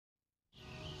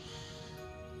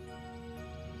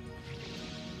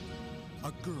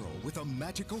A girl with a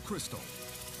magical crystal.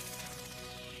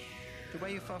 The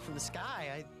way you fell from the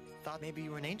sky, I thought maybe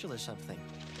you were an angel or something.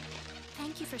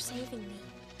 Thank you for saving me.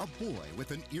 A boy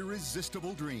with an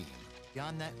irresistible dream.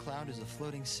 Beyond that cloud is a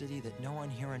floating city that no one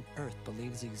here on Earth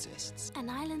believes exists. An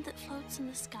island that floats in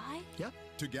the sky? Yep.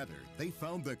 Together, they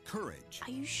found the courage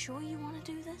Are you sure you want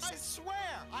to do this? I swear,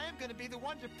 I am going to be the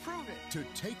one to prove it. to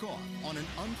take off on an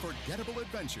unforgettable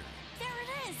adventure. There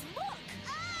it is! Look!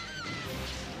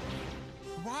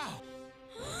 Wow.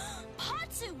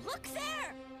 Patsu, look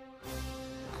there!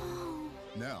 Oh.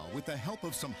 Now, with the help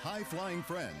of some high-flying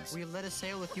friends, Will you let us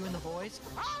sail with you and the boys?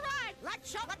 All right,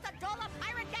 let's show what the Dola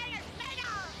Pirate Gang is made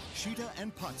of! Sheeta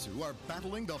and Patsu are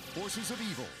battling the forces of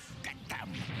evil. Get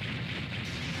them.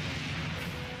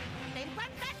 They want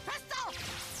that crystal!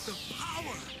 The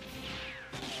power.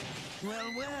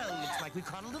 Well, looks like we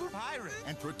caught a little pirate.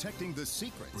 And protecting the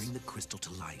secrets Bring the crystal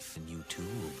to life, and you too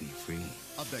will be free.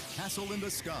 of the castle in the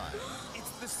sky.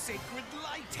 It's the sacred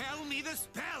light. Tell me the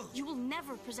spell. You will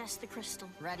never possess the crystal.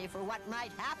 Ready for what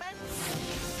might happen?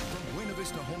 From Buena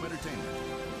Vista Home Entertainment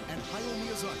and Hayao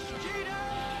Miyazaki.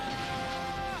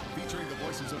 Featuring the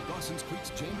voices of Dawson's Creek's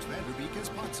James Vanderbeek as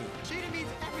Patsu Cheetah means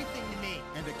everything to me.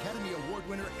 and Academy Award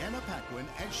winner Anna Paquin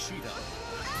as Sheeta.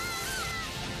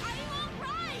 Are you all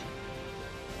right?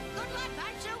 Good luck,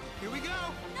 Patsu! Here we go.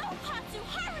 No, Patsu,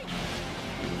 hurry!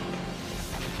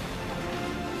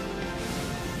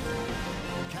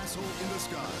 Castle in the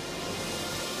Sky.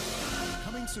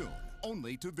 Coming soon,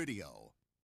 only to video.